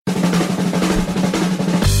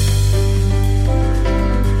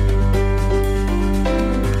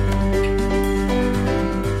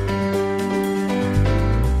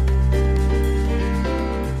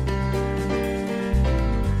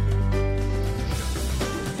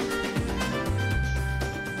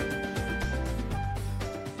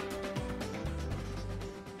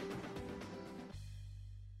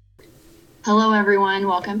Hello, everyone.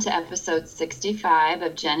 Welcome to episode 65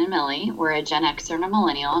 of Jen and Millie, where a Gen Xer and a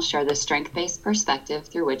millennial share the strength-based perspective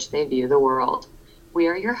through which they view the world. We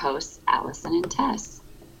are your hosts, Allison and Tess.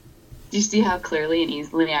 Do you see how clearly and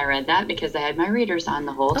easily I read that? Because I had my readers on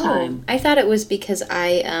the whole time. I thought it was because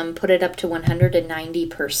I put it up to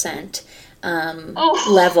 190%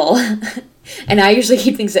 level. And I usually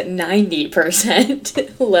keep things at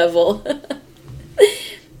 90% level.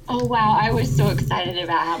 Oh, wow. I was so excited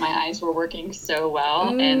about how my eyes were working so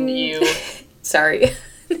well, and you... Sorry.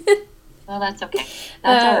 Well, that's okay.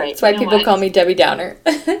 That's all right. That's why people call me Debbie Downer.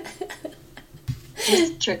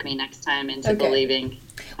 Just trick me next time into believing.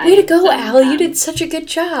 Way to go, Allie. You did such a good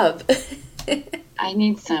job. I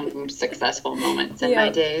need some successful moments in my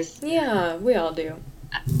days. Yeah, we all do.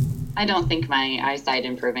 I don't think my eyesight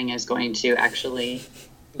improving is going to actually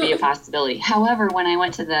be a possibility. However, when I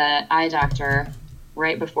went to the eye doctor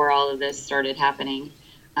right before all of this started happening,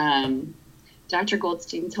 Dr.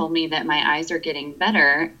 Goldstein told me that my eyes are getting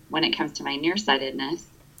better when it comes to my nearsightedness.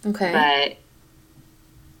 Okay.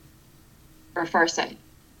 Or farsighted.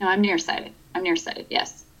 No, I'm nearsighted. I'm nearsighted,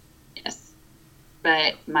 yes. Yes.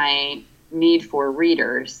 But my need for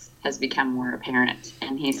readers has become more apparent.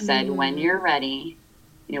 And he said, when you're ready,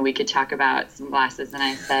 we could talk about some glasses. And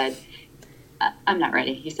I said, I'm not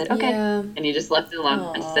ready. He said, okay. Yeah. And he just left it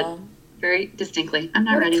alone. Aww. I said very distinctly, I'm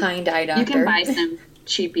not ready. Kind eye doctor. You can buy some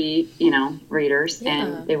cheapy, readers,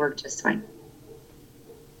 and they work just fine.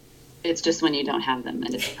 It's just when you don't have them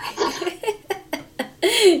that it's a problem.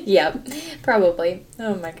 Yep, probably.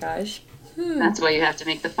 Oh my gosh. That's why you have to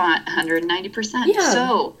make the font 190%. Yeah.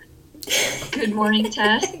 So, good morning,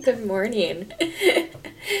 Tess. Good morning.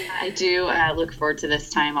 I do look forward to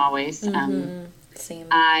this time always. Same.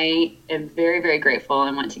 I am very, very grateful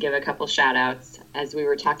and want to give a couple shout outs as we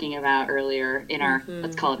were talking about earlier in our,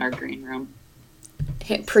 let's call it our green room.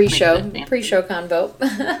 Pre-show convo. Pre-show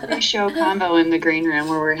convo in the green room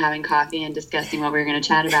where we're having coffee and discussing what we were going to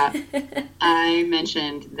chat about. I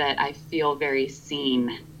mentioned that I feel very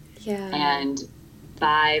seen. Yeah. And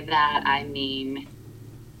by that, I mean,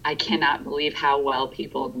 I cannot believe how well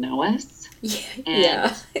people know us.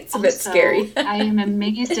 Yeah, it's a bit scary. I am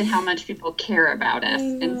amazed at how much people care about us.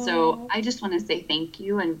 And so I just want to say thank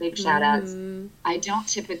you and big shout outs. I don't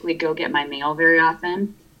typically go get my mail very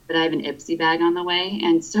often, but I have an Ipsy bag on the way.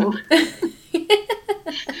 And so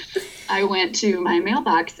I went to my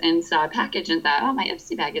mailbox and saw a package and thought, oh, my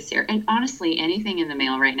Ipsy bag is here. And honestly, anything in the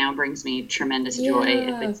mail right now brings me tremendous joy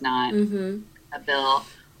if it's not a bill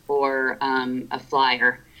or a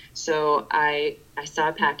flyer. So I saw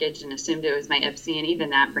a package and assumed it was my Ipsy, and even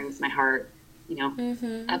that brings my heart, up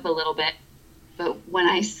a little bit. But when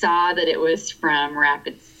I saw that it was from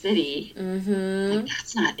Rapid City, like,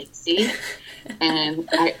 that's not Ipsy. And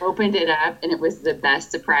I opened it up, and it was the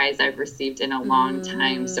best surprise I've received in a long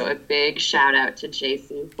time. So a big shout out to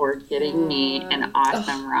JC for getting me an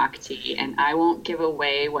awesome rock tee. And I won't give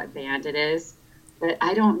away what band it is, but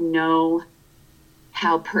I don't know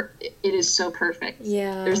how it is so perfect.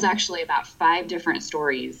 Yeah. There's actually about 5 different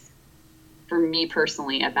stories for me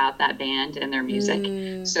personally about that band and their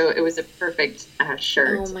music. So it was a perfect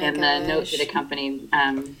shirt. And the note that accompanied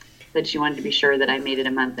that you wanted to be sure that I made it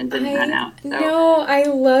a month and didn't run out. So, no, I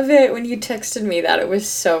love it when you texted me that. It was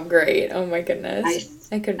so great. Oh my goodness.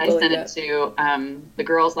 I couldn't believe it. I sent it to the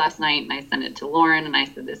girls last night, and I sent it to Lauren, and I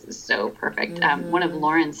said, this is so perfect. One of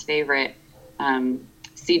Lauren's favorite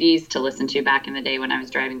CDs to listen to back in the day when I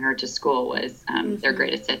was driving her to school was their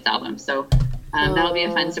greatest hits album. So that'll be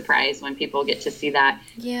a fun surprise when people get to see that.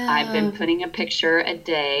 Yeah. I've been putting a picture a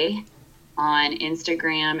day on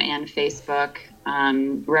Instagram and Facebook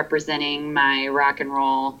representing my rock and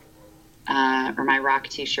roll or my rock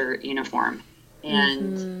t-shirt uniform.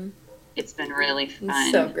 And it's been really fun.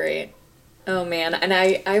 It's so great. Oh, man. And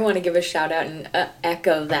I want to give a shout out and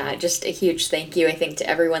echo that. Just a huge thank you, I think, to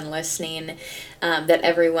everyone listening, that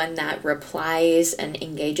everyone that replies and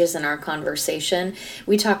engages in our conversation.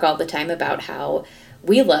 We talk all the time about how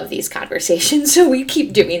we love these conversations, so we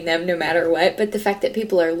keep doing them no matter what. But the fact that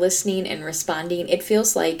people are listening and responding, it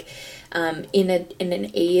feels like in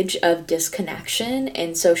an age of disconnection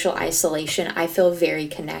and social isolation, I feel very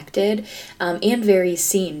connected and very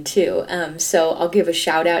seen too. So I'll give a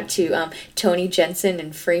shout out to Tony Jensen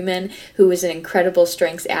and Freeman, who is an incredible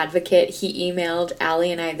strengths advocate. He emailed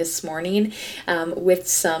Allie and I this morning with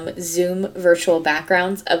some Zoom virtual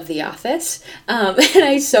backgrounds of The Office. And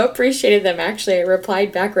I so appreciated them. Actually, I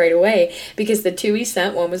replied back right away because the 2 he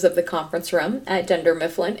sent, one was of the conference room at Dunder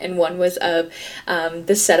Mifflin and one was of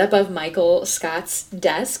the setup of my Michael Scott's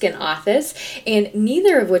desk and office, and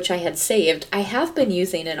neither of which I had saved. I have been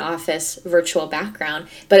using an office virtual background,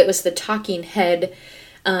 but it was the talking head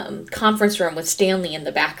conference room with Stanley in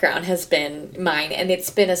the background has been mine, and it's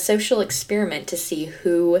been a social experiment to see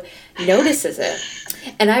who notices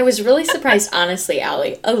it. And I was really surprised, honestly,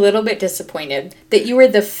 Allie, a little bit disappointed that you were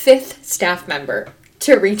the 5th staff member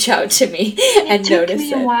to reach out to me and notice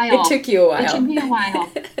it. It took you a while. It took me a while.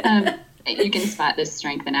 You can spot this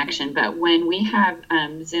strength in action, but when we have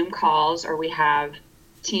Zoom calls or we have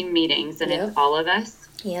team meetings and it's all of us,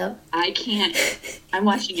 yep. I can't. I'm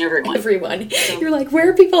watching everyone. So, you're like,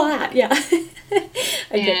 where are people at? Yeah.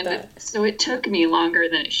 I get that. So it took me longer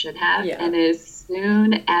than it should have. Yeah. And as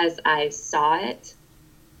soon as I saw it,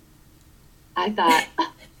 I thought,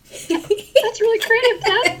 oh, that's really creative,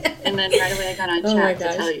 Deb. And then right away I got on chat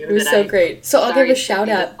to tell you. It was so great. So I'll give a shout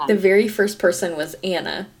out. The very first person was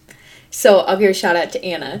Anna. So I'll give a shout out to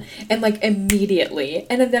Anna, and like immediately,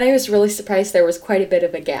 and then I was really surprised there was quite a bit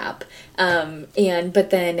of a gap, but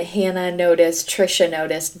then Hannah noticed, Trisha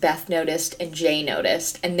noticed, Beth noticed, and Jay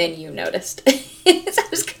noticed, and then you noticed. So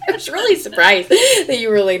I was really surprised that you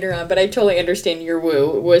were later on, but I totally understand your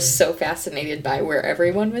woo was so fascinated by where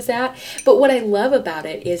everyone was at. But what I love about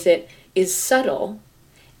it is subtle,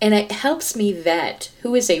 and it helps me vet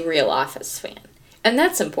who is a real Office fan. And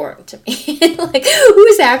that's important to me. Like,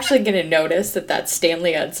 who's actually going to notice that that's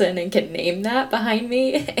Stanley Hudson and can name that behind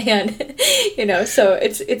me? And, so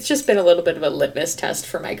it's just been a little bit of a litmus test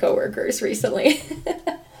for my coworkers recently.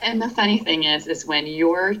 And the funny thing is when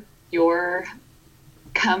you're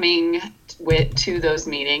coming to those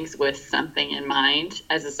meetings with something in mind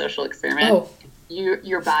as a social experiment,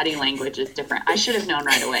 your body language is different. I should have known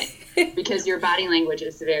right away because your body language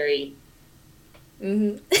is very...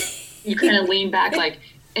 Mm-hmm. You kind of lean back like,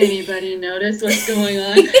 anybody notice what's going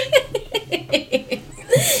on?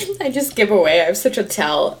 I just give away. I have such a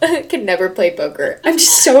tell. I can never play poker. I'm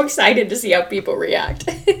just so excited to see how people react.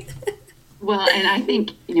 Well, and I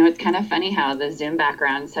think, it's kind of funny how the Zoom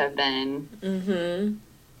backgrounds have been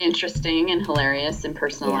interesting and hilarious and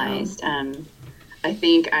personalized. Yeah. I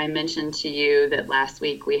think I mentioned to you that last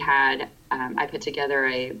week we had, I put together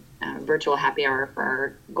a virtual happy hour for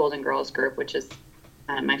our Golden Girls group, which is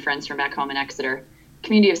my friends from back home in Exeter,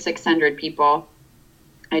 community of 600 people.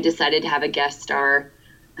 I decided to have a guest star,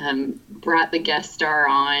 brought the guest star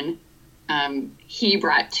on. He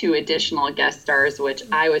brought 2 additional guest stars, which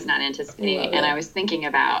I was not anticipating. And I was thinking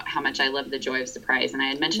about how much I love the joy of surprise. And I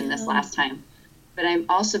had mentioned this last time, but I've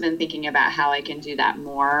also been thinking about how I can do that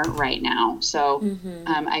more right now. So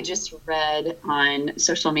I just read on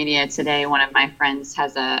social media today, one of my friends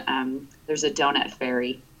has there's a donut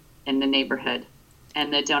fairy in the neighborhood.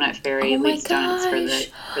 And the donut fairy leaves donuts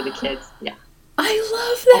for the kids. Yeah, I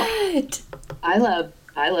love that.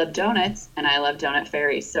 I love donuts, and I love donut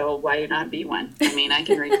fairies. So why not be one? I mean, I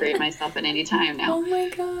can recreate myself at any time now. Oh my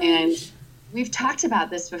gosh! And we've talked about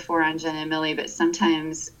this before on Jen and Millie, but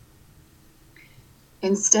sometimes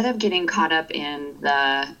instead of getting caught up in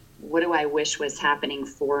the what do I wish was happening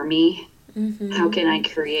for me, how can I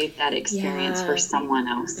create that experience for someone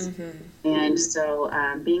else? And so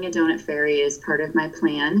being a donut fairy is part of my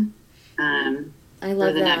plan. I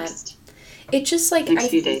love for the that. It just like I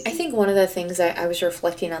think one of the things I was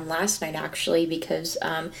reflecting on last night actually because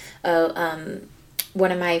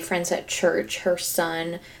one of my friends at church, her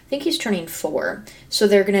son, I think he's turning 4, so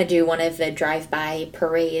they're gonna do one of the drive-by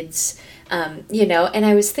parades. And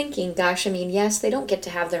I was thinking, gosh, I mean, yes, they don't get to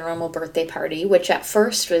have their normal birthday party, which at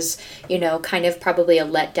first was, kind of probably a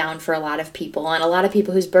letdown for a lot of people. And a lot of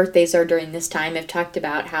people whose birthdays are during this time have talked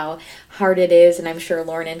about how hard it is. And I'm sure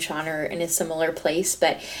Lauren and Sean are in a similar place.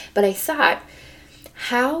 But I thought,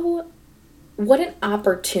 what an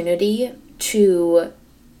opportunity to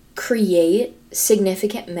create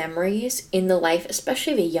significant memories in the life,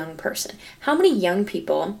 especially of a young person. How many young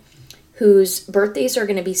people whose birthdays are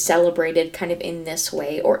going to be celebrated kind of in this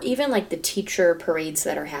way, or even like the teacher parades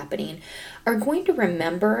that are happening, are going to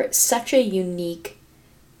remember such a unique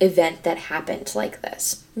event that happened like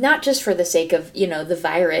this. Not just for the sake of, the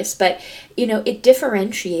virus, but, it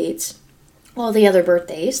differentiates all the other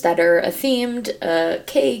birthdays that are a themed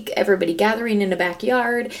cake, everybody gathering in a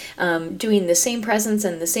backyard, doing the same presents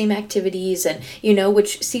and the same activities, and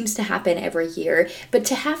which seems to happen every year. But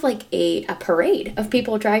to have like a parade of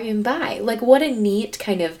people driving by, like what a neat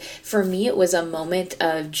kind of, for me it was a moment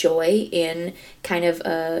of joy in kind of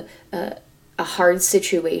a hard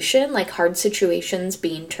situation, like hard situations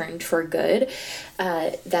being turned for good,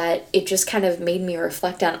 that it just kind of made me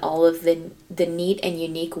reflect on all of the neat and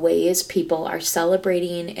unique ways people are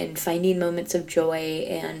celebrating and finding moments of joy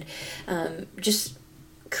and just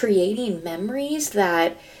creating memories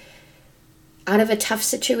that out of a tough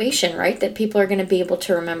situation, right? That people are going to be able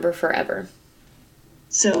to remember forever.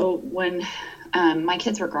 So when my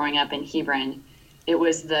kids were growing up in Hebron, it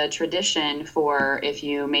was the tradition for if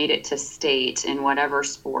you made it to state in whatever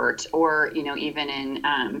sport, or even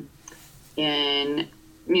in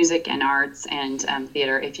music and arts and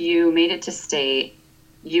theater, if you made it to state,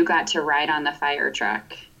 you got to ride on the fire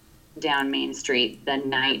truck down Main Street the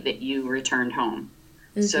night that you returned home.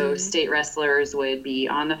 Mm-hmm. So state wrestlers would be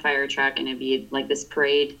on the fire truck, and it'd be like this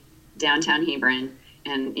parade downtown Hebron,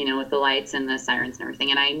 and with the lights and the sirens and everything.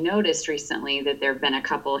 And I noticed recently that there have been a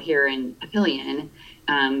couple here in Papillion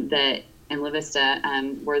that in La Vista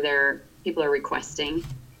where people are requesting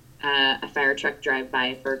a fire truck drive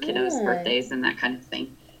by for kiddos' birthdays and that kind of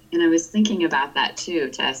thing. And I was thinking about that too,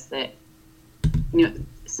 Tess, that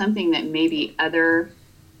something that maybe other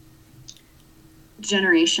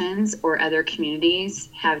generations or other communities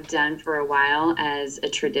have done for a while as a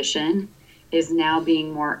tradition is now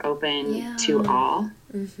being more open to all.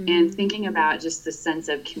 Mm-hmm. And thinking about just the sense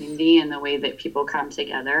of community and the way that people come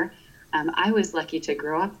together. I was lucky to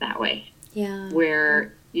grow up that way. Yeah.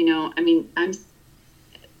 Where,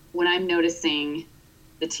 when I'm noticing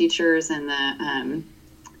the teachers and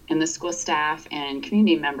the school staff and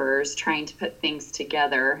community members trying to put things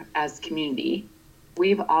together as community,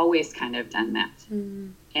 we've always kind of done that. Mm-hmm.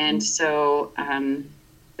 And so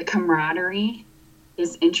the camaraderie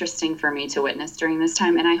is interesting for me to witness during this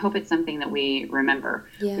time, and I hope it's something that we remember.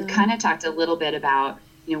 Yeah. We've kind of talked a little bit about,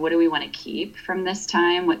 what do we want to keep from this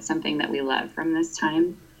time? What's something that we love from this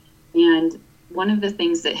time? And one of the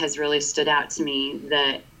things that has really stood out to me,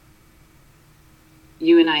 that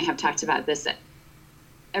you and I have talked about this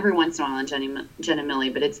every once in a while in Jen and Millie,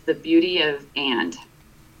 but it's the beauty of and.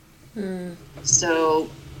 Mm. So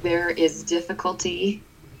there is difficulty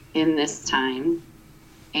in this time,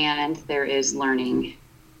 and there is learning,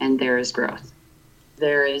 and there is growth.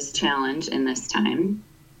 There is challenge in this time,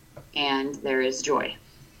 and there is joy.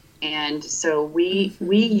 And so we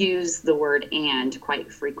use the word "and" quite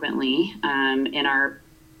frequently in our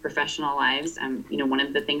professional lives. One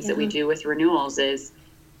of the things that we do with renewals is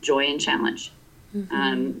joy and challenge.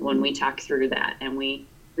 Mm-hmm. When we talk through that, and we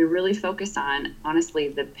really focus on, honestly,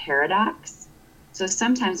 the paradox. So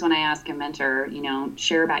sometimes when I ask a mentor,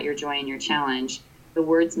 share about your joy and your challenge, the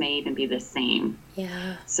words may even be the same.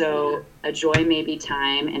 Yeah. So a joy may be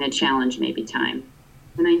time, and a challenge may be time.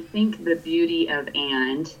 And I think the beauty of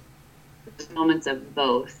and, those moments of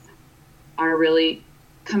both, are really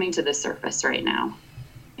coming to the surface right now.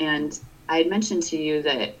 And I had mentioned to you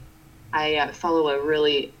that I follow a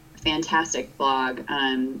really fantastic blog.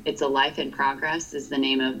 It's A Life in Progress is the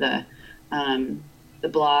name of the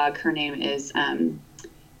blog. Her name is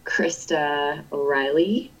Krista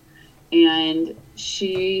O'Reilly. And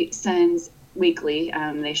she sends weekly,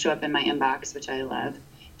 they show up in my inbox, which I love.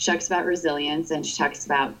 She talks about resilience, and she talks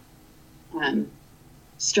about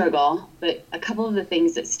struggle. But a couple of the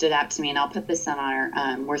things that stood out to me, and I'll put this on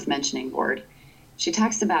our worth mentioning board. She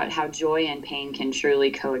talks about how joy and pain can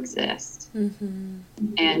truly coexist. Mm-hmm.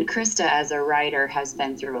 And Krista, as a writer, has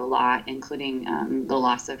been through a lot, including the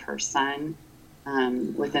loss of her son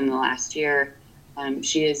within the last year.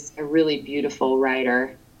 She is a really beautiful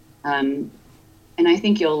writer. And I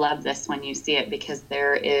think you'll love this when you see it, because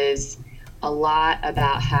there is a lot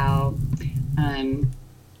about how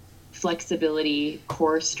flexibility,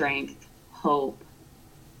 core strength, hope,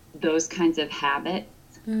 those kinds of habits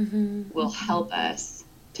will help us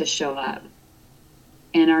to show up.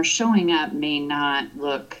 And our showing up may not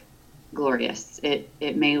look glorious.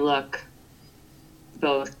 It may look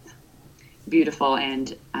both beautiful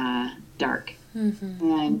and dark.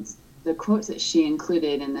 Mm-hmm. And the quote that she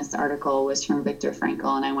included in this article was from Viktor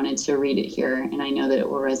Frankl, and I wanted to read it here, and I know that it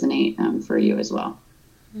will resonate for you as well.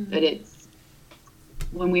 Mm-hmm. But it's,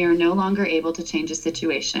 when we are no longer able to change a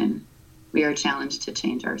situation, we are challenged to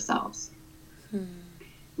change ourselves. Mm-hmm.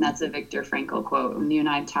 And that's a Viktor Frankl quote. When you and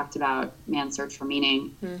I have talked about Man's Search for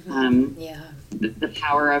Meaning, the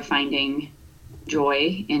power of finding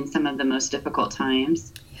joy in some of the most difficult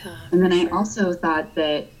times. Yeah, and then I also thought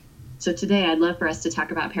that, so today I'd love for us to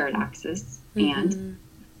talk about paradoxes, and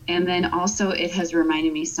then also it has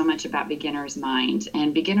reminded me so much about beginner's mind.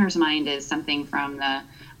 And beginner's mind is something from the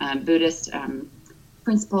Buddhist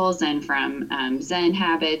principles and from Zen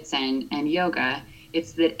habits and yoga.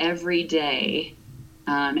 It's that every day,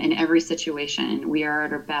 in every situation, we are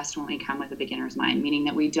at our best when we come with a beginner's mind, meaning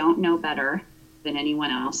that we don't know better than anyone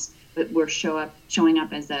else, but we're showing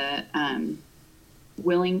up as a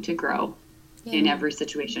willing to grow in every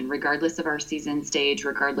situation, regardless of our season stage,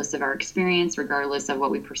 regardless of our experience, regardless of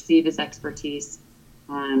what we perceive as expertise.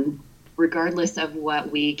 regardless of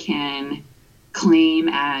what we can claim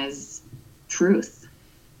as truth.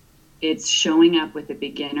 It's showing up with a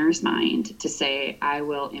beginner's mind to say, I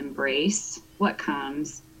will embrace what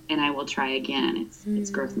comes and I will try again. It's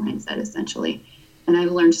growth mindset, essentially. And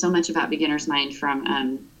I've learned so much about beginner's mind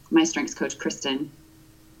from my strengths coach, Kristen,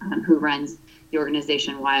 who runs the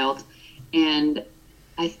organization Wild. And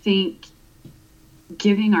I think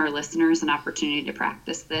giving our listeners an opportunity to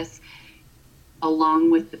practice this along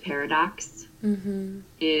with the paradox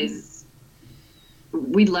is,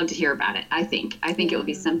 we'd love to hear about it. I think it would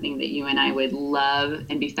be something that you and I would love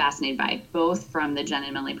and be fascinated by, both from the Jen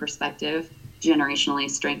and Millie perspective, generationally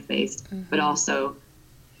strength-based, but also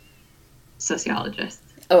sociologists.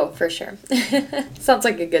 Oh, for sure. Sounds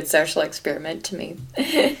like a good social experiment to me.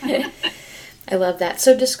 I love that.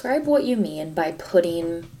 So describe what you mean by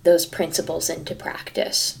putting those principles into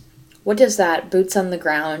practice. What does that boots on the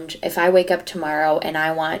ground, if I wake up tomorrow and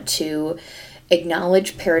I want to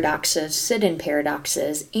acknowledge paradoxes, sit in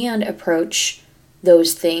paradoxes, and approach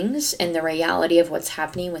those things and the reality of what's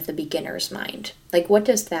happening with a beginner's mind? Like, what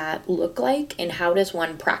does that look like, and how does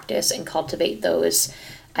one practice and cultivate those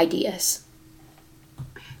ideas?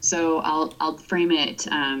 So I'll frame it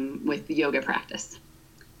with the yoga practice.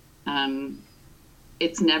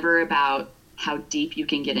 It's never about how deep you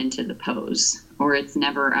can get into the pose, or it's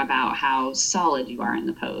never about how solid you are in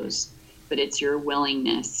the pose, but it's your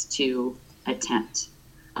willingness to attempt.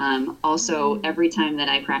 Also, every time that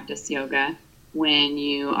I practice yoga, when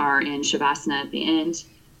you are in Shavasana at the end,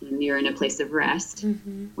 and you're in a place of rest,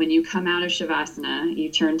 when you come out of Shavasana, you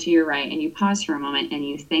turn to your right and you pause for a moment and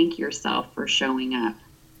you thank yourself for showing up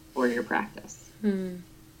for your practice.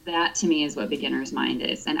 That to me is what beginner's mind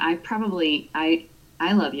is. And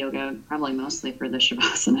I love yoga probably mostly for the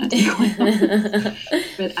Shavasana, to be quite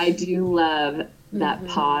honest. But I do love that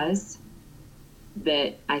pause,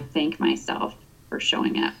 that I thank myself for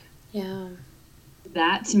showing up. Yeah.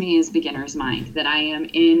 That to me is beginner's mind, that I am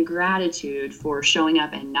in gratitude for showing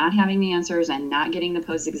up and not having the answers and not getting the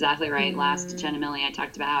pose exactly right. Last Jen and Millie, I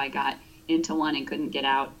talked about how I got into one and couldn't get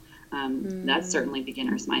out. That's certainly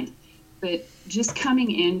beginner's mind. But just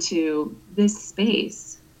coming into this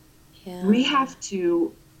space, we have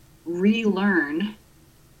to relearn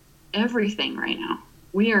everything right now.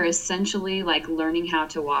 We are essentially like learning how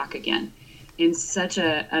to walk again in such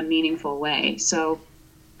a meaningful way. So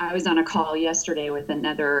I was on a call yesterday with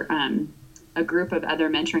another, a group of other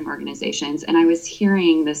mentoring organizations, and I was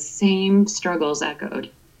hearing the same struggles echoed.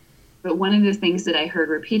 But one of the things that I heard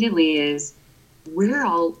repeatedly is, we're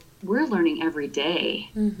learning every day.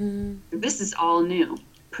 This is all new,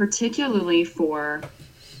 particularly for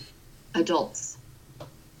adults.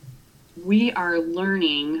 We are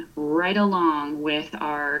learning right along with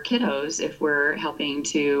our kiddos if we're helping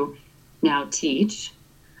to now teach.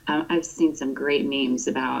 I've seen some great memes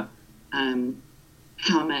about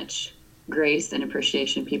how much grace and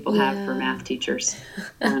appreciation people have for math teachers.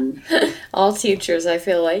 All teachers, I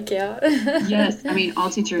feel like, Yes, I mean, all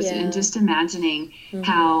teachers. And just imagining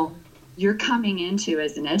how you're coming into,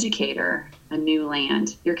 as an educator, a new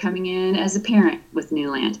land. You're coming in as a parent with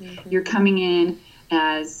new land. You're coming in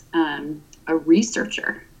as a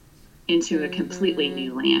researcher into a completely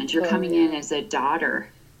new land. You're coming in as a daughter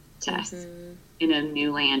to us in a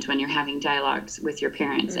new land when you're having dialogues with your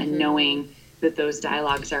parents and knowing that those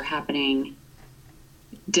dialogues are happening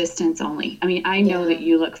distance only. I mean, I know that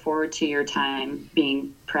you look forward to your time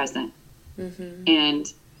being present,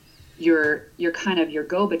 and your kind of your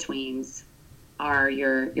go-betweens are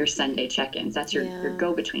your Sunday check-ins. That's your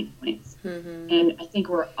go-between points. And I think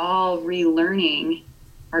we're all relearning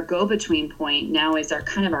our go-between point now is our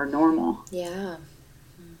kind of our normal.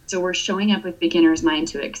 So we're showing up with beginner's mind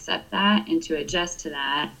to accept that and to adjust to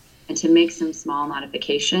that and to make some small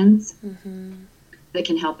modifications that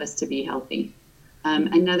can help us to be healthy.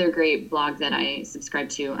 Another great blog that I subscribe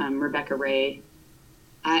to, Rebecca Ray.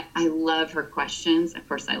 I love her questions. Of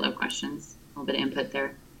course, I love questions. A little bit of input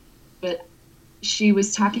there. But she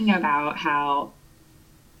was talking about how,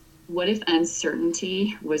 what if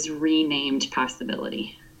uncertainty was renamed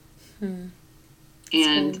possibility?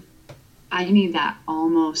 And I need that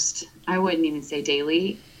almost, I wouldn't even say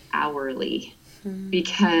daily, hourly,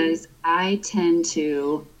 because I tend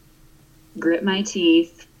to grit my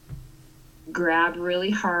teeth, grab really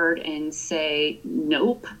hard and say,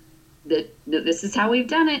 nope, this is how we've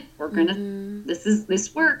done it. We're gonna,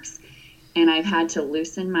 this works. And I've had to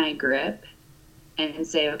loosen my grip and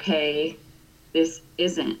say, okay, this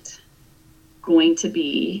isn't going to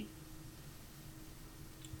be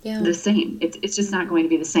the same. It's just not going to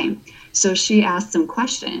be the same. So she asked some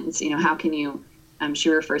questions, how can you she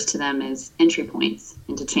refers to them as entry points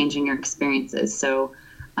into changing your experiences. So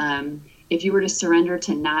if you were to surrender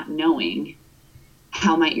to not knowing,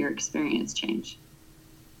 how might your experience change?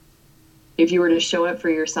 If you were to show up for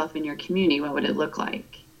yourself in your community, what would it look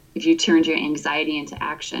like? If you turned your anxiety into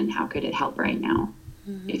action, how could it help right now?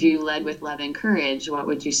 Mm-hmm. If you led with love and courage, what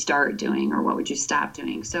would you start doing, or what would you stop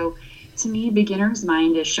doing? So to me, beginner's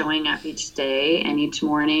mind is showing up each day and each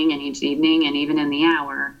morning and each evening and even in the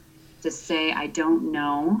hour to say, I don't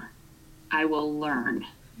know, I will learn.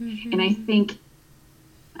 Mm-hmm. And I think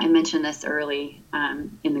I mentioned this early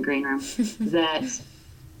in the green room, that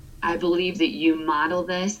I believe that you model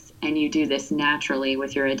this and you do this naturally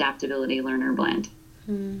with your adaptability learner blend.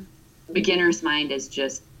 Mm. Beginner's mind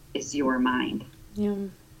is your mind. Yeah.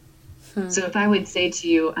 So if I would say to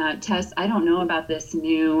you, Tess, I don't know about this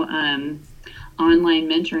new online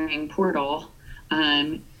mentoring portal,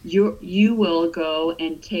 you will go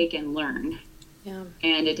and take and learn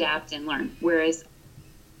and adapt and learn. Whereas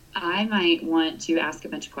I might want to ask a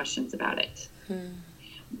bunch of questions about it.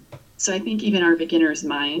 So I think even our beginners'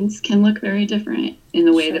 minds can look very different in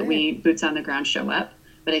the way that we boots on the ground show up.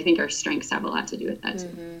 But I think our strengths have a lot to do with that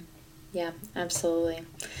too. Yeah, absolutely.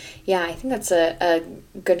 Yeah, I think that's a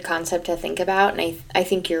good concept to think about. And I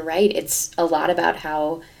think you're right. It's a lot about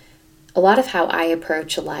how I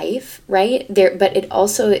approach life, right? But it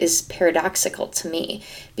also is paradoxical to me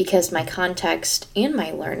because my context and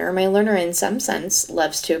my learner in some sense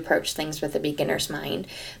loves to approach things with a beginner's mind,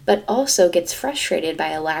 but also gets frustrated by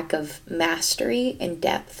a lack of mastery and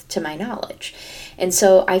depth to my knowledge. And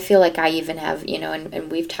so I feel like I even have,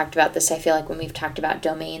 and we've talked about this, I feel like when we've talked about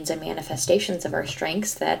domains and manifestations of our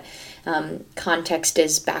strengths, that context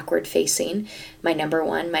is backward facing, my number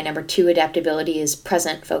 1. My number 2, adaptability, is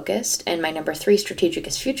present focused. And my number 3, strategic,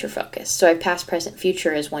 is future focused. So I have past, present,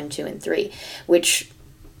 future as 1, 2, and 3, which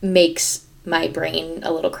makes my brain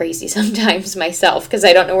a little crazy sometimes myself because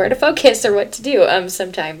I don't know where to focus or what to do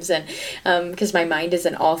sometimes. And because my mind is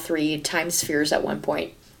in all 3 time spheres at one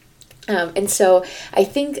point. And so I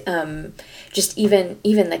think just even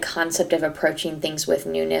the concept of approaching things with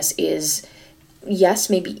newness is, yes,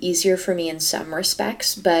 maybe easier for me in some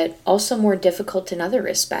respects, but also more difficult in other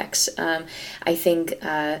respects. I think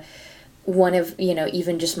one of,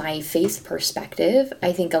 even just my faith perspective,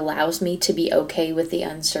 I think allows me to be okay with the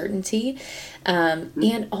uncertainty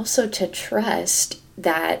and also to trust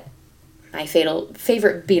that my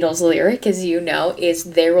favorite Beatles lyric, as you know, is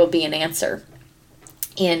 "There will be an answer."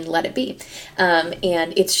 And let it be.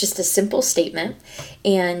 And it's just a simple statement.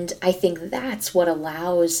 And I think that's what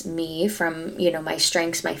allows me, from, my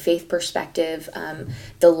strengths, my faith perspective,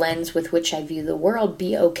 the lens with which I view the world,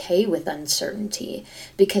 be okay with uncertainty.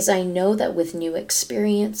 Because I know that with new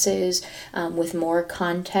experiences, with more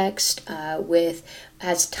context,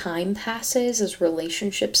 as time passes, as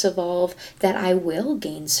relationships evolve, that I will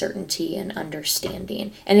gain certainty and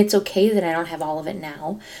understanding. And it's okay that I don't have all of it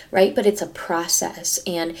now, right? But it's a process.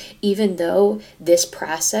 And even though this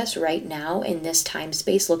process right now in this time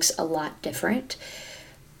space looks a lot different,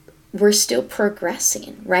 we're still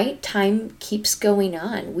progressing, right? Time keeps going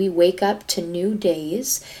on. We wake up to new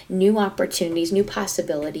days, new opportunities, new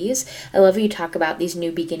possibilities. I love how you talk about these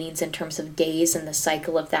new beginnings in terms of days and the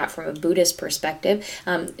cycle of that from a Buddhist perspective.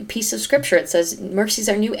 A piece of scripture, it says mercies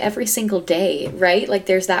are new every single day, right? Like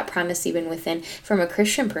there's that promise even within, from a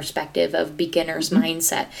Christian perspective, of beginner's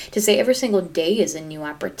mindset, to say every single day is a new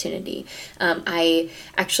opportunity. I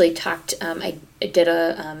actually I did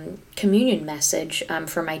a communion message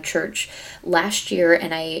for my church last year,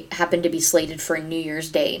 and I happened to be slated for New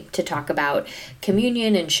Year's Day to talk about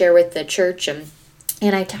communion and share with the church. And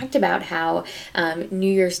I talked about how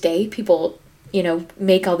New Year's Day, people,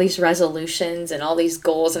 make all these resolutions and all these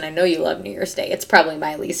goals. And I know you love New Year's Day. It's probably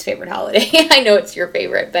my least favorite holiday. I know it's your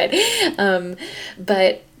favorite, but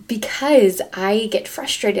because I get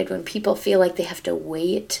frustrated when people feel like they have to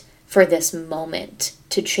wait for this moment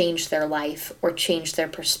to change their life or change their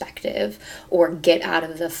perspective or get out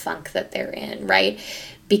of the funk that they're in, right?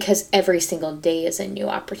 Because every single day is a new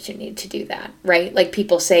opportunity to do that, right? Like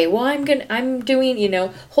people say, well, I'm doing,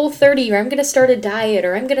 Whole30, or I'm going to start a diet,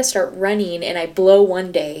 or I'm going to start running, and I blow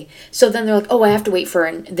one day. So then they're like, oh, I have to wait for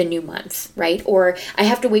the new month, right? Or I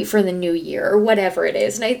have to wait for the new year, or whatever it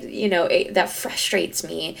is. And that frustrates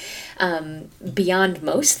me beyond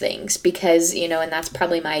most things because, and that's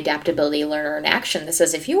probably my adaptability learner in action that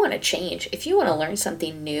says, if you want to change, if you want to learn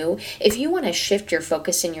something new, if you want to shift your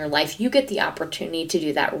focus in your life, you get the opportunity to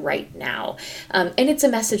do that that right now. And it's a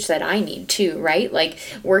message that I need too, right? Like,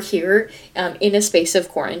 we're here in a space of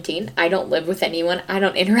quarantine. I don't live with anyone. I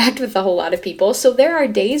don't interact with a whole lot of people. So there are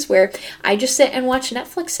days where I just sit and watch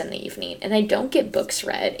Netflix in the evening and I don't get books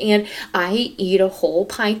read and I eat a whole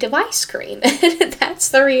pint of ice cream. That's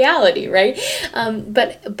the reality, right?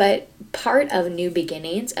 But part of New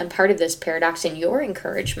Beginnings and part of this paradox in your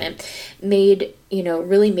encouragement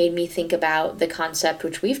really made me think about the concept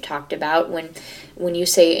which we've talked about when you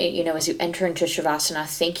say, as you enter into Shavasana,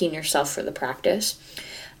 thanking yourself for the practice.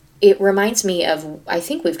 It reminds me of, I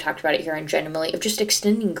think we've talked about it here on Jen and Millie, of just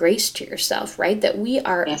extending grace to yourself, right? That we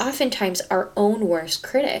are oftentimes our own worst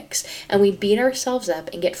critics and we beat ourselves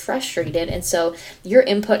up and get frustrated. And so your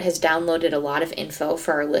input has downloaded a lot of info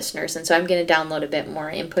for our listeners. And so I'm going to download a bit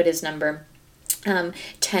more. Input is number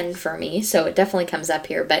 10 for me, so it definitely comes up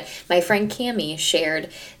here. But my friend Cami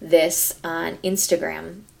shared this on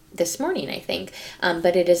Instagram this morning, I think,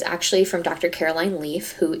 but it is actually from Dr. Caroline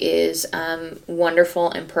Leaf, who is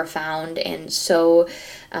wonderful and profound and so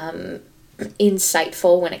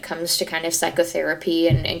insightful when it comes to kind of psychotherapy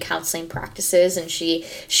and counseling practices. And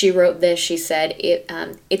she wrote this. She said,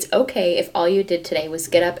 it's okay if all you did today was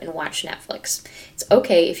get up and watch Netflix. It's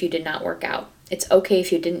okay if you did not work out. It's okay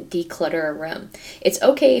if you didn't declutter a room. It's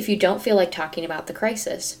okay if you don't feel like talking about the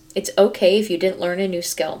crisis. It's okay if you didn't learn a new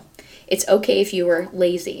skill. It's okay if you were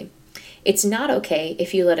lazy. It's not okay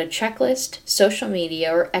if you let a checklist, social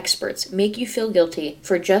media, or experts make you feel guilty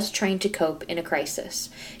for just trying to cope in a crisis.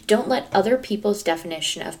 Don't let other people's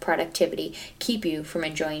definition of productivity keep you from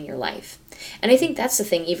enjoying your life. And I think that's the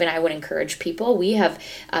thing even I would encourage people. We have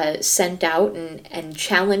sent out and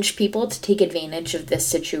challenged people to take advantage of this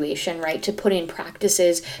situation, right? To put in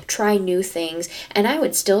practices, try new things. And I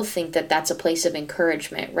would still think that that's a place of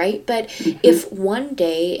encouragement, right? But if one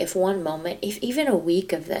day, if one moment, if even a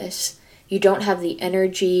week of this, you don't have the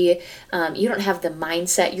energy, you don't have the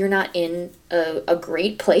mindset, you're not in a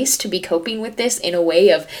great place to be coping with this in a way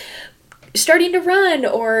of starting to run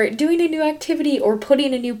or doing a new activity or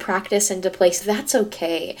putting a new practice into place, that's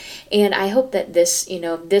okay. And I hope that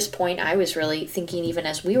this point, I was really thinking even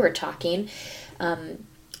as we were talking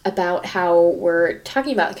about how we're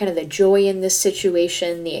talking about kind of the joy in this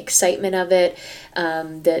situation, the excitement of it,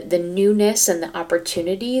 the newness and the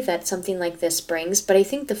opportunity that something like this brings. But I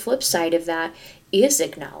think the flip side of that is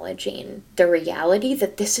acknowledging the reality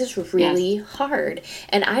that this is really hard.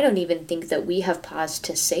 And I don't even think that we have paused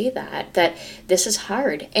to say that this is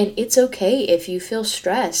hard. And it's okay if you feel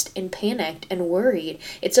stressed and panicked and worried.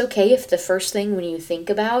 It's okay if the first thing when you think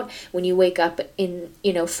about when you wake up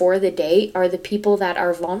for the day are the people that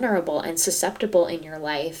are vulnerable and susceptible in your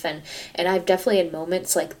life. And I've definitely had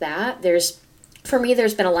moments like that. For me,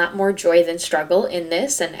 there's been a lot more joy than struggle in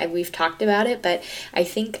this, and we've talked about it, but I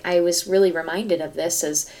think I was really reminded of this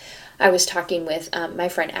as I was talking with my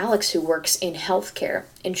friend Alex, who works in healthcare,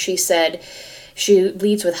 and she said she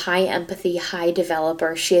leads with high empathy, high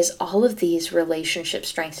developer. She has all of these relationship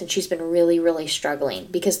strengths, and she's been really, really struggling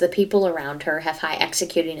because the people around her have high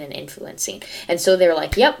executing and influencing. And so they're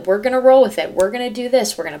like, yep, we're going to roll with it. We're going to do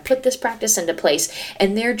this. We're going to put this practice into place.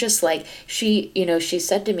 And they're just like, she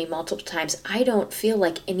said to me multiple times, I don't feel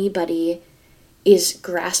like anybody is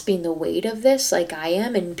grasping the weight of this like I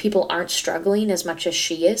am, and people aren't struggling as much as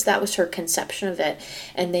she is. That was her conception of it.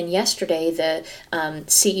 And then yesterday, the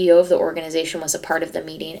CEO of the organization was a part of the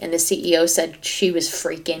meeting, and the CEO said she was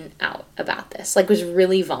freaking out about this, like was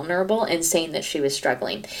really vulnerable and saying that she was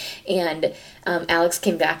struggling. And Alex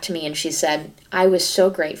came back to me and she said, I was so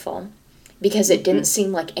grateful because it didn't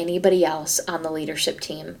seem like anybody else on the leadership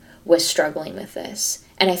team was struggling with this.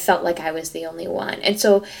 And I felt like I was the only one. And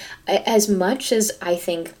so as much as I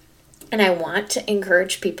think, and I want to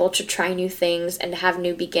encourage people to try new things and to have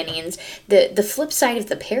new beginnings, the flip side of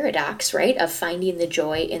the paradox, right, of finding the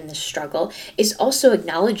joy in the struggle is also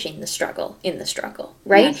acknowledging the struggle in the struggle,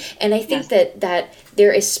 right? Yes. And I think that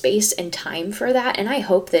there is space and time for that. And I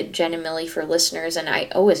hope that Jen and Millie, for listeners, and I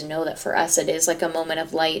always know that for us it is like a moment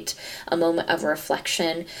of light, a moment of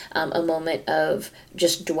reflection, a moment of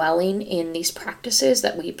just dwelling in these practices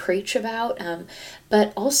that we preach about.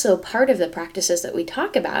 But also part of the practices that we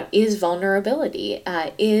talk about is vulnerability,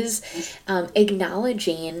 is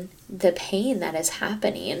acknowledging the pain that is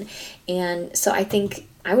happening. And so I think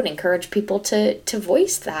I would encourage people to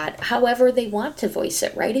voice that however they want to voice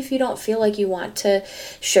it, right? If you don't feel like you want to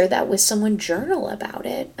share that with someone, journal about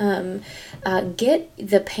it. Get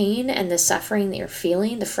the pain and the suffering that you're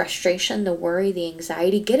feeling, the frustration, the worry, the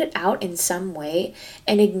anxiety, get it out in some way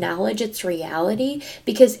and acknowledge its reality.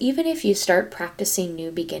 Because even if you start practicing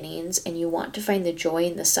new beginnings and you want to find the joy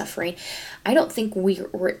in the suffering, I don't think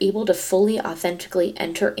we're able to fully authentically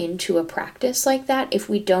enter into a practice like that if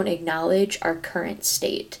we don't acknowledge our current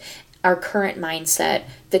state, our current mindset,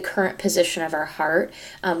 the current position of our heart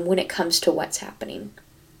when it comes to what's happening.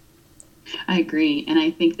 I agree. And I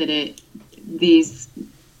think that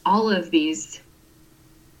all of these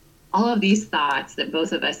thoughts that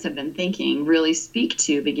both of us have been thinking really speak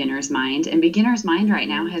to beginner's mind. And beginner's mind right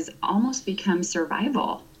now has almost become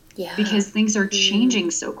survival. Yeah. Because things are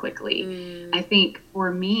changing so quickly. I think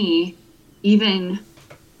for me, even,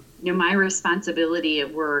 my responsibility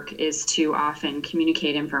at work is to often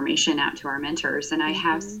communicate information out to our mentors. And I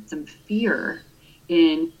have some fear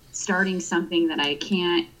in starting something that I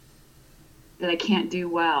can't do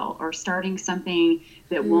well, or starting something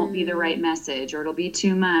that won't be the right message, or it'll be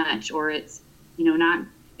too much, or it's, not,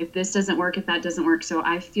 if this doesn't work, if that doesn't work. So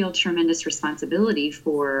I feel tremendous responsibility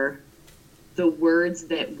for the words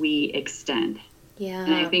that we extend. Yeah.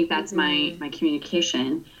 And I think that's my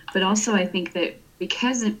communication. But also I think that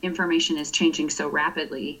because information is changing so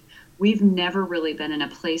rapidly, we've never really been in a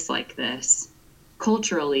place like this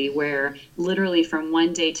culturally, where literally from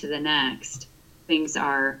one day to the next, things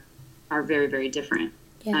are very, very different.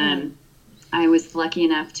 Yeah. I was lucky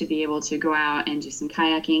enough to be able to go out and do some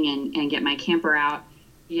kayaking and get my camper out.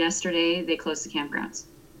 Yesterday, they closed the campgrounds.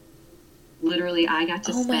 Literally, I got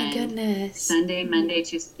to spend Sunday, Monday,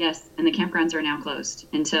 Tuesday, yes, and the campgrounds are now closed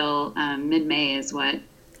until mid-May is what,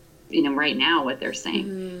 right now what they're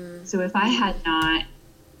saying. So if I had not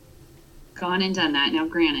gone and done that, now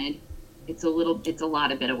granted, it's a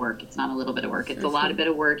lot of bit of work. It's not a little bit of work. It's a lot of bit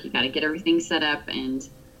of work. You got to get everything set up. And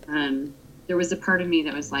there was a part of me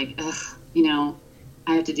that was like, ugh,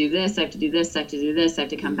 I have to do this. I have to do this. I have to do this. I have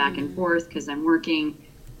to come back and forth because I'm working.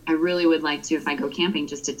 I really would like to, if I go camping,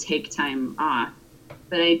 just to take time off.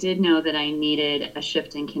 But I did know that I needed a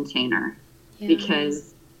shifting container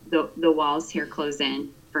because the walls here close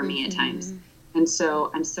in for me at times. And so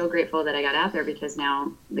I'm so grateful that I got out there, because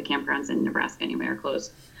now the campgrounds in Nebraska anyway are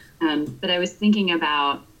closed. But I was thinking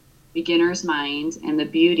about beginner's mind, and the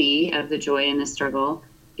beauty of the joy and the struggle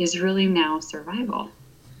is really now survival,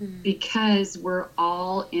 because we're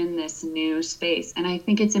all in this new space. And I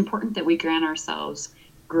think it's important that we grant ourselves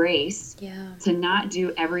grace to not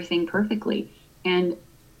do everything perfectly. And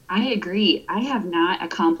I agree. I have not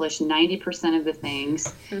accomplished 90% of the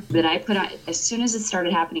things that I put out. As soon as it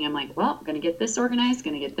started happening, I'm like, well, I'm going to get this organized,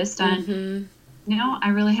 going to get this done. No, I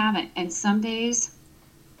really haven't. And some days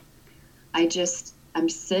I'm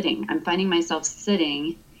sitting. I'm finding myself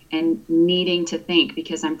sitting and needing to think,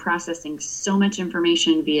 because I'm processing so much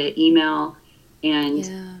information via email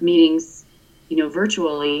and meetings,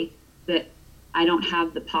 virtually, that I don't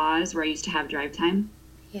have the pause where I used to have drive time.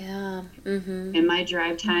 Yeah. And my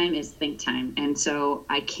drive time is think time. And so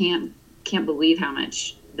I can't believe how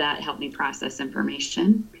much that helped me process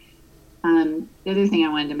information. The other thing I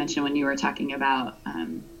wanted to mention when you were talking about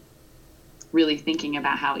really thinking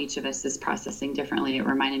about how each of us is processing differently, it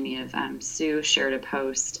reminded me of Sue shared a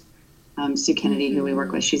post. Sue Kennedy, who we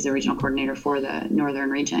work with, she's the regional coordinator for the Northern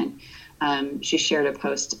region. She shared a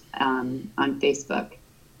post on Facebook.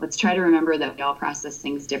 Let's try to remember that we all process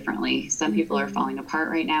things differently. Some people are falling apart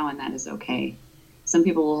right now, and that is okay. Some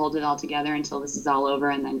people will hold it all together until this is all over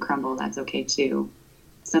and then crumble. That's okay too.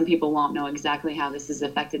 Some people won't know exactly how this has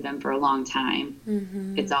affected them for a long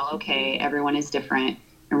time. It's all okay. Everyone is different,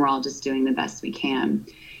 and we're all just doing the best we can.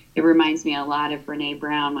 It reminds me a lot of Brene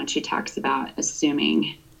Brown when she talks about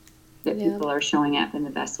assuming that people are showing up in the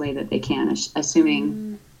best way that they can,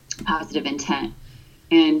 assuming positive intent.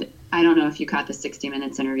 And I don't know if you caught the 60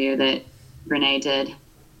 Minutes interview that Brene did.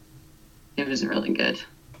 It was really good.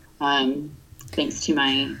 Thanks to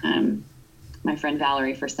my friend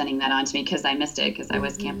Valerie for sending that on to me, because I missed it because I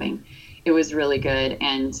was camping. It was really good.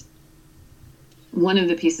 And one of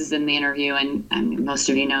the pieces in the interview, and most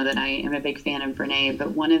of you know that I am a big fan of Brene,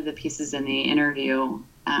 but one of the pieces in the interview,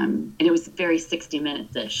 and it was very 60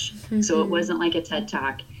 minutes-ish. So it wasn't like a TED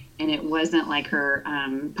Talk, and it wasn't like her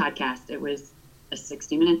podcast. It was a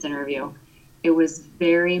 60 Minutes interview. It was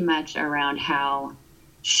very much around how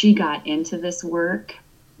she got into this work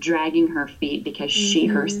dragging her feet because she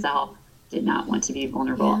herself did not want to be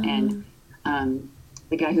vulnerable. And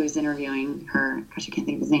the guy who was interviewing her, gosh, I can't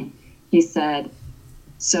think of his name, he said,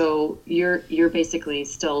 so you're basically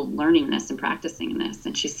still learning this and practicing this.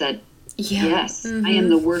 And she said, yes, I am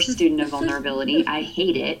the worst student of vulnerability. I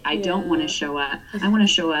hate it. I don't want to show up. I want to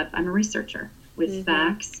show up. I'm a researcher with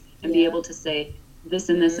facts and be able to say this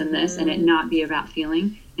and this and this, and it not be about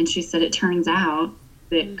feeling. And she said, it turns out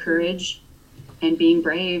that courage and being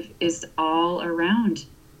brave is all around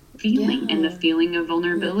feeling and the feeling of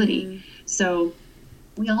vulnerability. So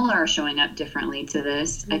we all are showing up differently to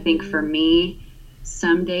this. I think for me,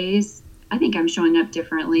 some days, I think I'm showing up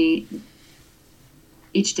differently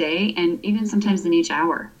each day, and even sometimes in each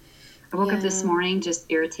hour. I woke up this morning just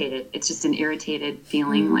irritated. It's just an irritated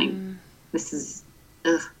feeling, like this is,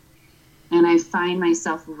 ugh. And I find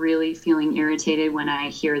myself really feeling irritated when I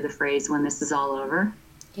hear the phrase, when this is all over.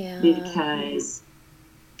 Yeah. Because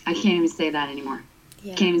I can't even say that anymore.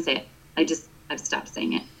 Yeah. Can't even say it. I've stopped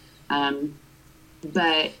saying it.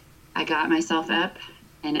 But I got myself up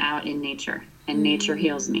and out in nature, and nature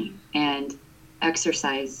heals me. And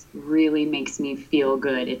exercise really makes me feel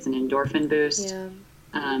good. It's an endorphin boost.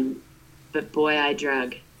 Yeah. But boy, I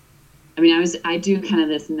drug. I mean, I do kind of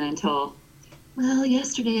this mental, well,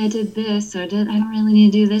 yesterday I did this, so I don't really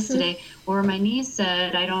need to do this today. Or my niece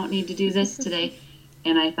said I don't need to do this today.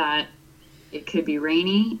 And I thought, it could be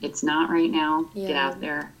rainy. It's not right now. Yeah. Get out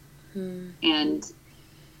there. And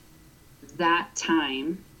that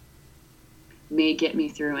time may get me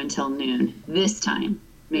through until noon. This time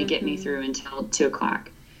may get me through until 2:00.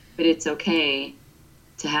 But it's okay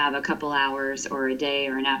to have a couple hours or a day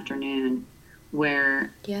or an afternoon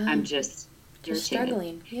where I'm just irritated.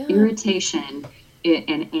 Struggling. Yeah. Irritation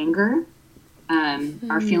and anger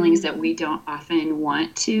are feelings that we don't often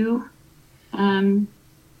want to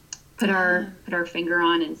put our finger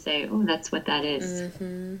on and say, oh, that's what that is.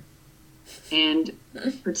 And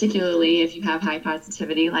particularly if you have high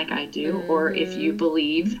positivity like I do, or if you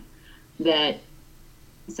believe that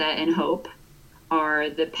mindset and hope are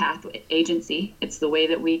the path agency, it's the way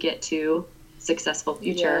that we get to successful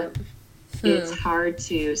future. It's hard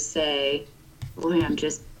to say, boy, I'm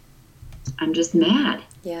just mad.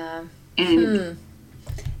 Yeah. And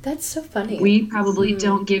that's so funny. We probably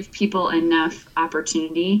don't give people enough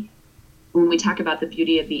opportunity when we talk about the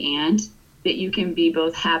beauty of the and, that you can be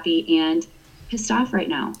both happy and pissed off right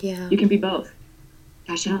now. Yeah. You can be both.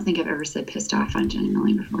 Gosh, I don't think I've ever said pissed off on Jen and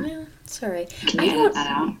Millie before. Yeah, it's all right. Can you edit that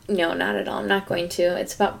out? No, not at all. I'm not going to.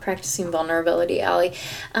 It's about practicing vulnerability, Allie.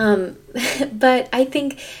 But I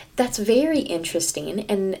think that's very interesting,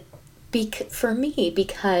 and for me,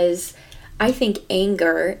 because I think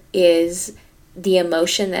anger is the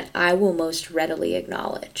emotion that I will most readily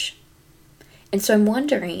acknowledge. And so I'm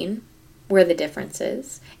wondering where the difference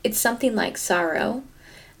is. It's something like sorrow,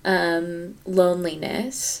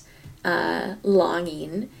 loneliness,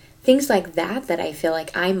 longing, things like that I feel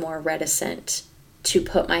like I'm more reticent to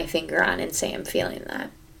put my finger on and say I'm feeling that.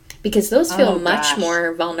 Because those feel much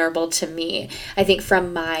more vulnerable to me. I think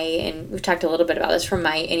and we've talked a little bit about this from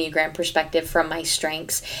my Enneagram perspective, from my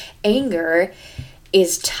strengths, anger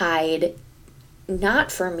is tied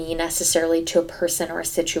not for me necessarily to a person or a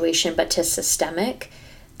situation, but to systemic,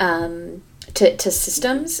 to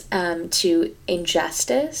systems, to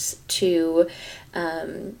injustice, to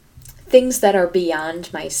things that are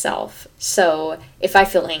beyond myself. So if I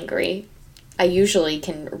feel angry, I usually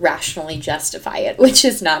can rationally justify it, which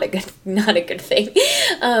is not a good thing.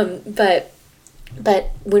 But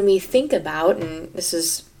when we think about, and this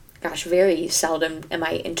is, very seldom am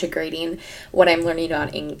I integrating what I'm learning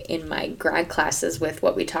about in my grad classes with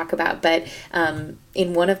what we talk about. But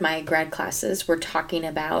in one of my grad classes, we're talking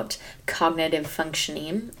about cognitive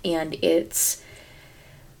functioning, and it's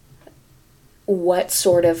what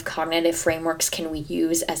sort of cognitive frameworks can we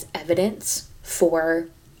use as evidence for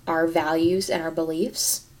our values and our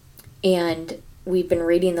beliefs. And we've been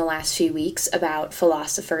reading the last few weeks about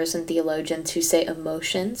philosophers and theologians who say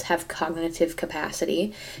emotions have cognitive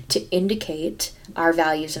capacity to indicate our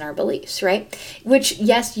values and our beliefs, right? Which,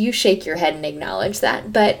 yes, you shake your head and acknowledge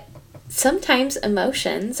that, but sometimes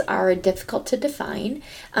emotions are difficult to define.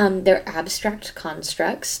 They're abstract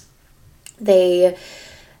constructs. They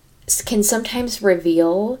can sometimes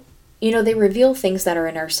reveal things that are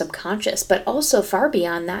in our subconscious, but also far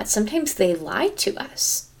beyond that, sometimes they lie to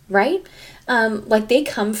us, right? Like they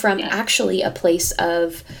come from actually a place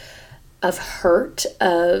of hurt,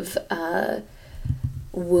 of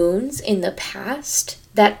wounds in the past,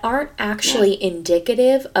 that aren't actually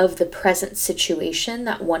indicative of the present situation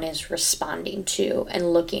that one is responding to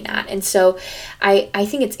and looking at. And so I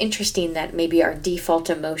think it's interesting that maybe our default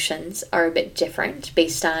emotions are a bit different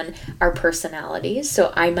based on our personalities.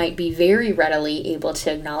 So I might be very readily able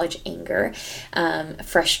to acknowledge anger,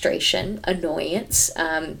 frustration, annoyance.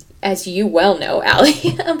 As you well know,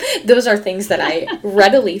 Allie, those are things that I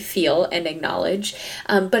readily feel and acknowledge.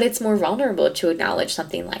 But it's more vulnerable to acknowledge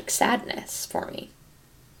something like sadness for me.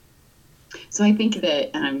 So I think that,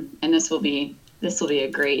 and this will be a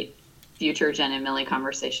great future Jen and Millie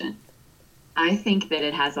conversation. I think that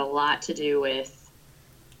it has a lot to do with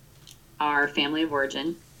our family of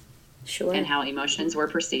origin, sure, and how emotions were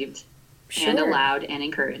perceived, sure, and allowed and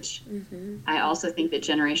encouraged. Mm-hmm. I also think that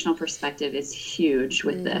generational perspective is huge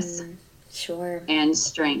with this, sure, and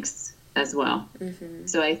strengths as well. Mm-hmm.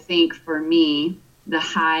 So I think for me, the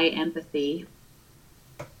high empathy.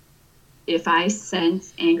 If I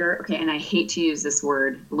sense anger, okay, and I hate to use this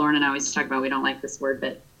word, Lauren and I always talk about, we don't like this word,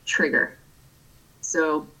 but trigger.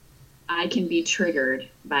 So I can be triggered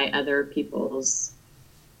by other people's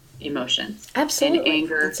emotions. Absolutely. And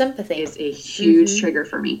anger is a huge trigger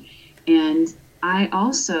for me. And I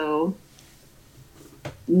also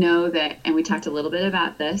know that, and we talked a little bit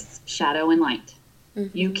about this, shadow and light.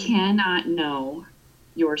 Mm-hmm. You cannot know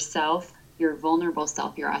yourself, your vulnerable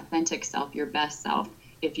self, your authentic self, your best self,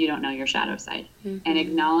 if you don't know your shadow side. Mm-hmm. And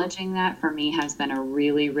acknowledging that for me has been a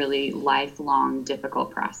really, really lifelong,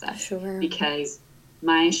 difficult process. Sure. Because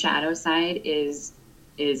my shadow side is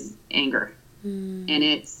anger. Mm. And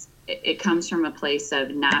it comes from a place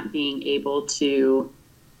of not being able to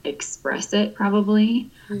express it,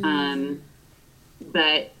 probably. Mm.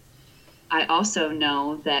 But I also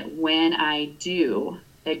know that when I do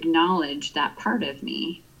acknowledge that part of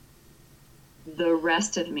me, the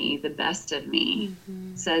rest of me, the best of me,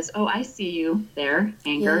 says, oh, I see you there,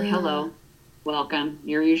 anger, hello, welcome.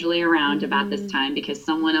 You're usually around about this time because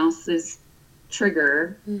someone else's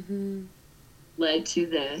trigger led to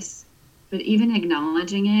this. But even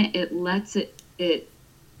acknowledging it, it lets it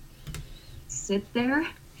sit there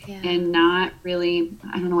and not really,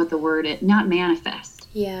 I don't know what the word is, not manifest.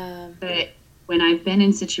 Yeah. But when I've been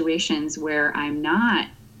in situations where I'm not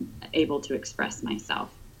able to express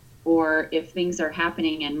myself, or if things are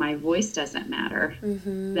happening and my voice doesn't matter,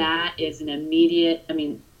 that is an immediate,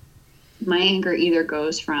 my anger either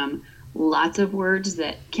goes from lots of words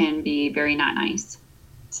that can be very not nice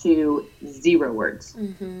to 0 words.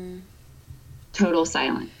 Total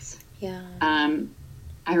silence. Yeah.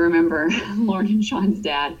 I remember Lauren and Sean's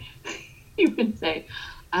dad, he would say,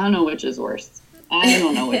 I don't know which is worse. I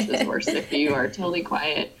don't know which is worse. If you are totally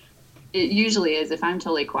quiet, it usually is. If I'm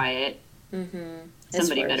totally quiet,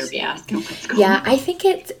 somebody better be asking what's going on. Yeah, I think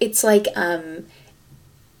it's like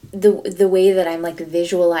the way that I'm like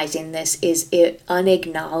visualizing this is it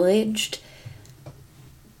unacknowledged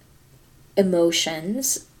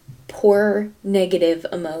emotions, poor negative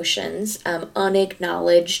emotions,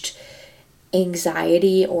 unacknowledged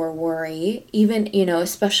anxiety or worry, even,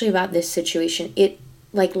 especially about this situation, it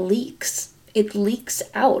like leaks. It leaks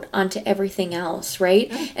out onto everything else,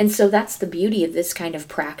 right? And so that's the beauty of this kind of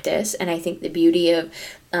practice. And I think the beauty of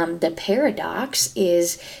the paradox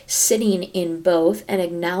is sitting in both and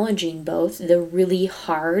acknowledging both the really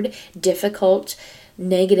hard, difficult,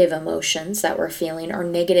 negative emotions that we're feeling, or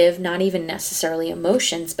negative, not even necessarily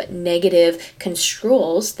emotions, but negative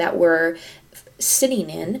construals that we're sitting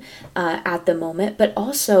in at the moment, but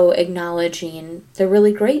also acknowledging the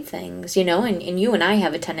really great things, and you and I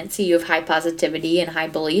have a tendency, you have high positivity and high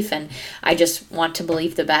belief, and I just want to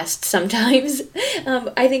believe the best sometimes.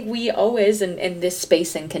 I think we always, in this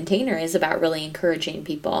space and container, is about really encouraging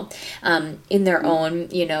people in their own,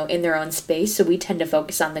 in their own space. So we tend to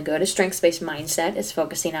focus on the good. A strengths-based mindset is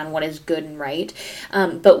focusing on what is good and right,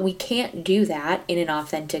 but we can't do that in an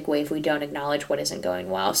authentic way if we don't acknowledge what isn't going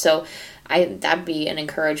well. So that'd be an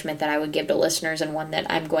encouragement that I would give to listeners, and one that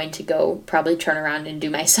I'm going to go probably turn around and do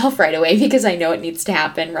myself right away, because I know it needs to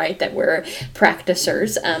happen, right? That we're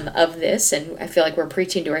practicers of this, and I feel like we're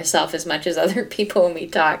preaching to ourselves as much as other people when we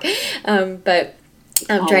talk. But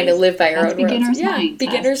I'm trying to live by our own rules.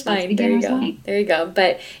 Beginner's mind. There you go.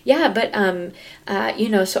 But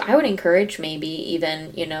so I would encourage maybe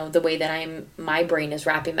even, the way that my brain is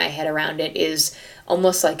wrapping my head around it is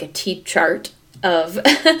almost like a T chart of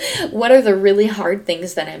what are the really hard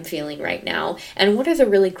things that I'm feeling right now, and what are the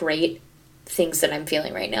really great things that I'm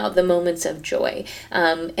feeling right now, the moments of joy.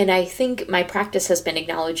 And I think my practice has been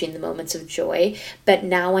acknowledging the moments of joy, but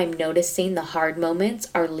now I'm noticing the hard moments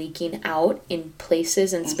are leaking out in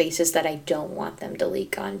places and spaces that I don't want them to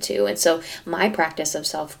leak onto. And so my practice of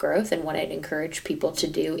self-growth and what I'd encourage people to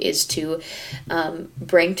do is to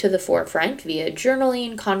bring to the forefront via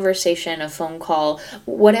journaling, conversation, a phone call,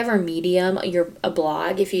 whatever medium, a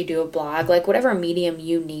blog, if you do a blog, like whatever medium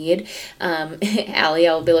you need. Allie,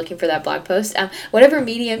 I'll be looking for that blog post. Whatever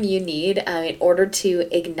medium you need in order to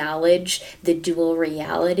acknowledge the dual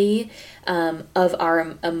reality of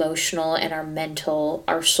our emotional and our mental,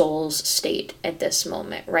 our soul's state at this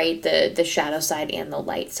moment, right? The shadow side and the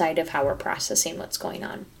light side of how we're processing what's going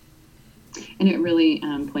on. And it really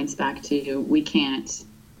points back to we can't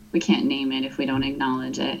name it if we don't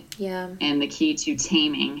acknowledge it. Yeah. And the key to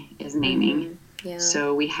taming is naming. Mm-hmm. Yeah.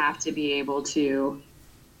 So we have to be able to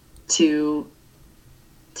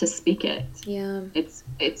speak it. Yeah.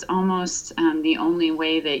 It's almost the only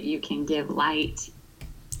way that you can give light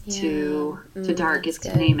to dark is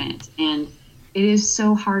to name it. And it is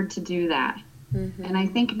so hard to do that. Mm-hmm. And I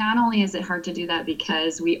think not only is it hard to do that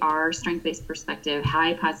because we are strength-based perspective,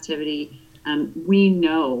 high positivity, we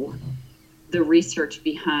know the research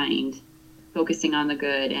behind focusing on the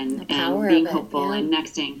good and being hopeful and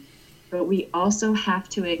nexting. But we also have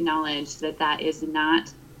to acknowledge that is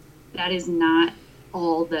not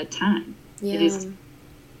all the time. Yeah. It is,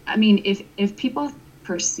 I mean, if people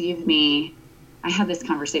perceive me, I had this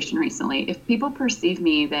conversation recently. If people perceive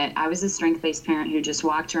me that I was a strength-based parent who just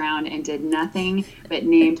walked around and did nothing but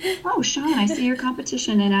named, oh, Sean, I see your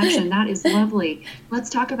competition in action. That is lovely. Let's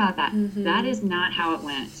talk about that. Mm-hmm. That is not how it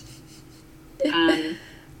went. And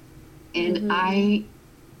mm-hmm.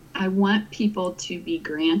 I want people to be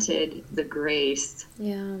granted the grace.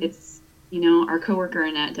 Yeah. It's, our coworker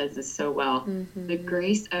Annette does this so well. Mm-hmm. The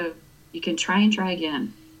grace of you can try and try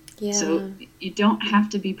again. Yeah. So you don't have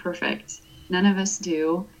to be perfect. None of us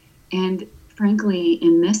do. And frankly,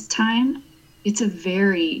 in this time, it's a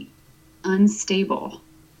very unstable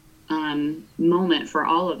moment for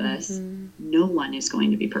all of us. Mm-hmm. No one is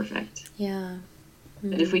going to be perfect. Yeah.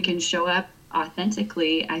 Mm-hmm. But if we can show up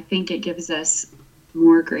authentically, I think it gives us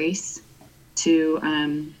more grace to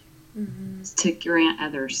grant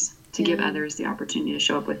others, to give others the opportunity to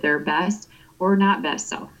show up with their best or not best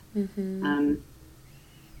self. Mm-hmm.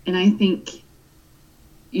 And I think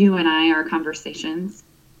you and I, our conversations,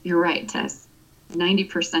 you're right, Tess.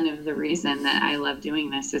 90% of the reason that I love doing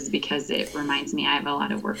this is because it reminds me I have a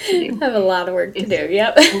lot of work to do. I have a lot of work to do.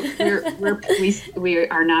 Yep. we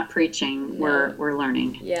are not preaching. We're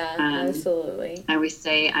learning. Yeah, absolutely. I always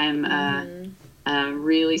say I'm a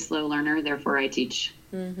really slow learner, therefore I teach.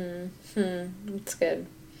 Mm-hmm. That's good.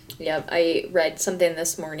 Yep. I read something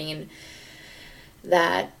this morning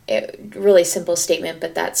that really simple statement,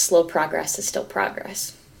 but that slow progress is still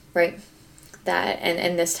progress, right? That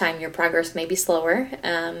and this time your progress may be slower.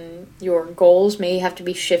 Your goals may have to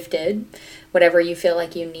be shifted, whatever you feel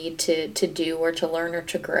like you need to do or to learn or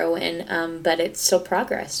to grow in. But it's still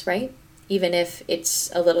progress, right? Even if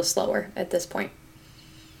it's a little slower at this point.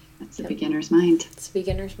 That's a beginner's mind. It's a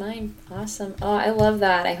beginner's mind. Awesome. Oh, I love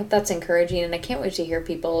that. I hope that's encouraging, and I can't wait to hear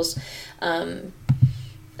people's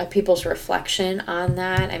reflection on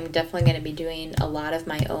that. I'm definitely going to be doing a lot of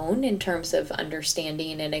my own in terms of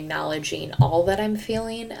understanding and acknowledging all that I'm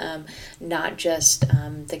feeling, not just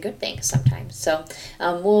the good things sometimes. So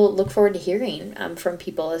we'll look forward to hearing from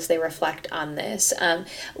people as they reflect on this.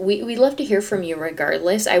 We'd love to hear from you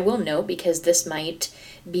regardless. I will note, because this might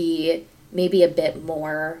be maybe a bit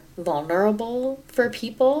more vulnerable for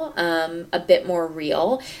people, a bit more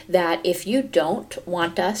real, that if you don't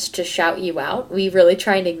want us to shout you out, we really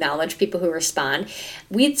try and acknowledge people who respond.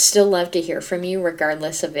 We'd still love to hear from you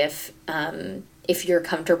regardless of if you're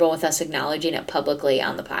comfortable with us acknowledging it publicly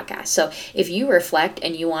on the podcast. So if you reflect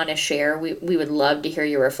and you want to share, we would love to hear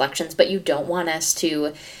your reflections, but you don't want us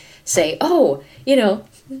to say, oh,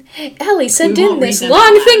 Allie sent in this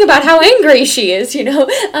long thing about how angry she is,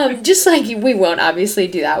 just like we won't obviously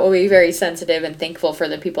do that. We'll be very sensitive and thankful for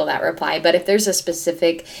the people that reply. But if there's a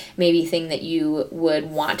specific maybe thing that you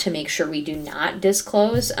would want to make sure we do not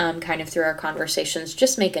disclose kind of through our conversations,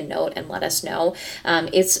 just make a note and let us know.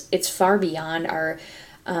 It's far beyond our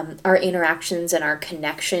interactions and our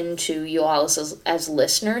connection to you all as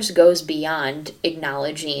listeners goes beyond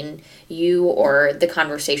acknowledging you or the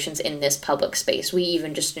conversations in this public space. We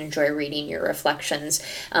even just enjoy reading your reflections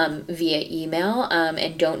via email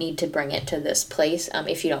and don't need to bring it to this place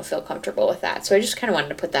if you don't feel comfortable with that. So I just kind of wanted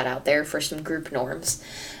to put that out there for some group norms.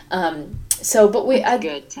 That's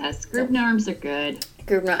good, Tess. Group norms are good.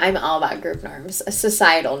 I'm all about group norms,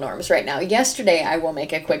 societal norms right now. Yesterday, I will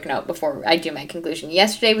make a quick note before I do my conclusion.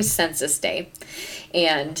 Yesterday was Census Day,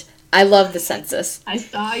 and I love the census. I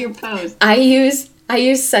saw your post. I use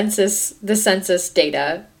the census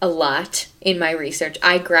data a lot in my research.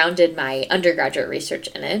 I grounded my undergraduate research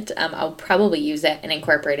in it. I'll probably use it and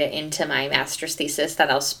incorporate it into my master's thesis that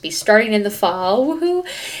I'll be starting in the fall. Woohoo!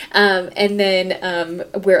 And then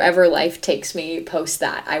wherever life takes me post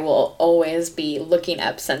that, I will always be looking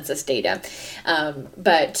up census data.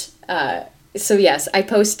 So yes, I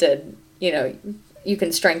posted, you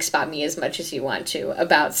can strength spot me as much as you want to,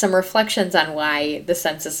 about some reflections on why the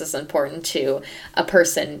census is important to a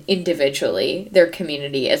person individually, their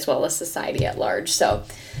community, as well as society at large. So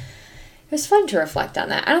it was fun to reflect on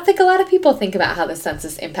that. I don't think a lot of people think about how the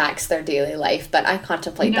census impacts their daily life, but I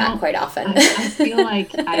contemplate that quite often. I feel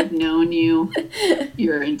like I've known you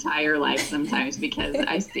your entire life sometimes, because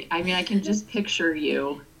I can just picture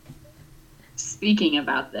you speaking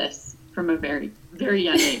about this from a very, very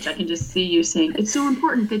young age. I can just see you saying, it's so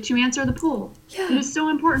important that you answer the poll. Yeah. It is so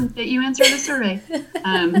important that you answer the survey.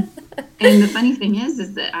 And the funny thing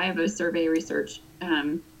is that I have a survey research,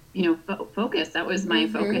 focus. That was my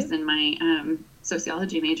focus in my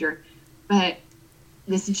sociology major. But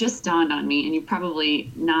this just dawned on me, and you've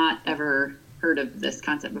probably not ever heard of this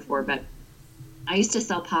concept before, but I used to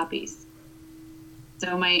sell poppies.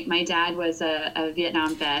 So my dad was a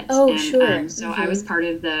Vietnam vet. Oh, sure. So I was part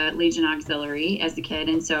of the Legion Auxiliary as a kid.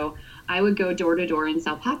 And so I would go door to door and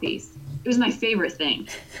sell poppies. It was my favorite thing.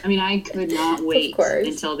 I mean, I could not wait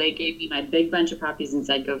until they gave me my big bunch of poppies and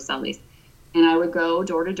said, go sell these. And I would go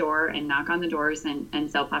door to door and knock on the doors and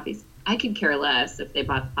sell poppies. I could care less if they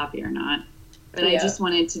bought the poppy or not. But I just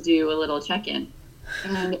wanted to do a little check-in.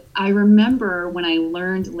 And I remember when I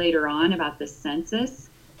learned later on about the census,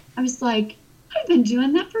 I was like, I've been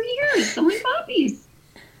doing that for years, selling poppies.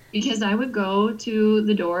 Because I would go to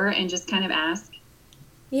the door and just kind of ask.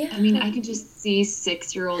 Yeah. I mean, I could just see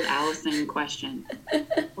 6-year-old Allison question.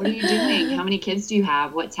 What are you doing? How many kids do you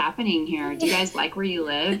have? What's happening here? Do you guys like where you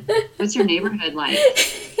live? What's your neighborhood like?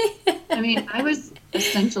 I mean, I was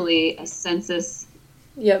essentially a census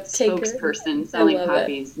spokesperson selling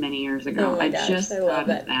poppies many years ago. I just thought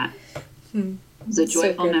of that. It was a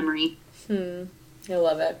joyful memory. I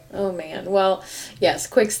love it. Oh, man. Well, yes,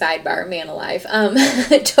 quick sidebar, man alive.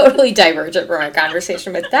 Totally divergent from our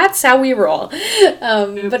conversation, but that's how we roll.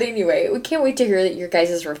 But anyway, we can't wait to hear your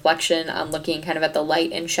guys' reflection on looking kind of at the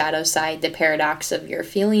light and shadow side, the paradox of your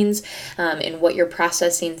feelings, and what you're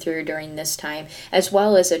processing through during this time, as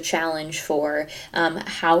well as a challenge for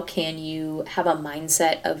how can you have a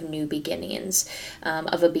mindset of new beginnings,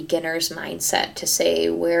 of a beginner's mindset to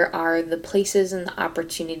say, where are the places and the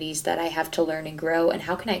opportunities that I have to learn and grow, and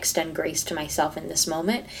how can I extend grace to myself in this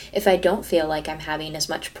moment if I don't feel like I'm having as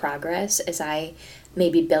much progress as I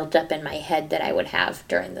maybe built up in my head that I would have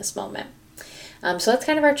during this moment. So that's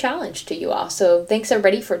kind of our challenge to you all. So thanks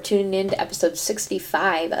everybody for tuning in to episode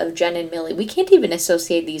 65 of Jen and Millie. We can't even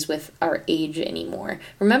associate these with our age anymore.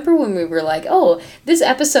 Remember when we were like, oh, this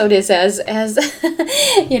episode is as as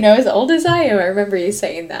old as I am? I remember you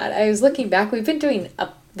saying that. I was looking back. We've been doing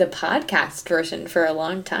the podcast version for a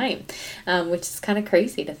long time, which is kind of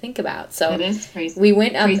crazy to think about. So it is crazy. We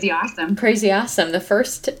went crazy awesome. The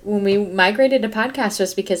first, when we migrated to podcast,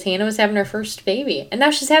 was because Hannah was having her first baby, and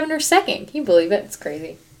now she's having her second. Can you believe it? It's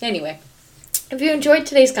crazy. Anyway, if you enjoyed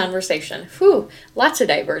today's conversation, lots of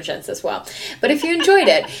divergence as well. But if you enjoyed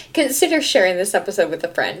it, consider sharing this episode with a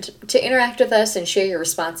friend. To interact with us and share your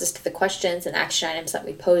responses to the questions and action items that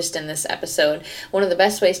we posed in this episode, one of the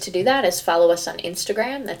best ways to do that is follow us on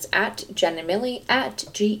Instagram. That's at Jen and Millie, at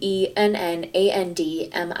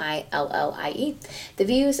GENNANDMILLIE. The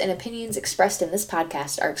views and opinions expressed in this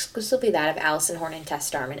podcast are exclusively that of Allison Horn and Tess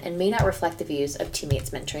Starman and may not reflect the views of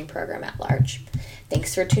Teammates Mentoring Program at large.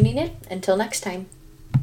 Thanks for tuning in. Until next time.